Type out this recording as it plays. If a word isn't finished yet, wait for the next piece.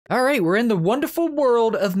All right, we're in the wonderful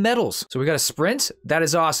world of metals. So we got a sprint. That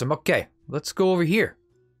is awesome. Okay, let's go over here.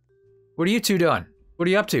 What are you two doing? What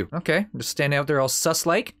are you up to? Okay, I'm just standing out there all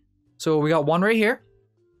sus-like. So we got one right here.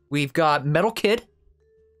 We've got Metal Kid.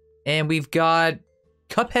 And we've got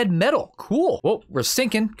Cuphead Metal. Cool. Whoa, we're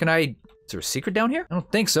sinking. Is there a secret down here? I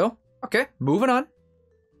don't think so. Okay, moving on.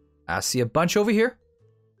 I see a bunch over here.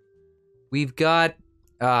 We've got,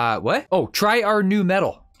 what? Oh, try our new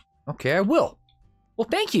metal. Okay, I will. Well,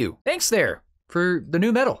 thank you. Thanks there for the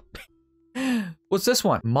new metal. What's this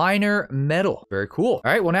one? Miner metal. Very cool. All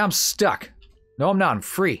right, well, now I'm stuck. No, I'm not. I'm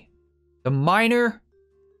free. The miner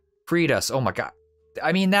freed us. Oh my God.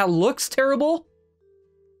 I mean, that looks terrible.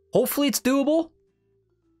 Hopefully it's doable.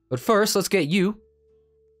 But first, let's get you. What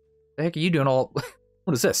the heck are you doing all...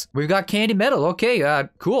 What is this? We've got candy metal. Okay,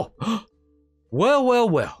 cool. Well, well,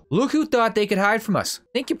 well. Look who thought they could hide from us.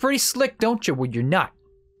 Think you're pretty slick, don't you? Well, you're not.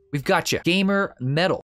 We've got you. Gamer metal.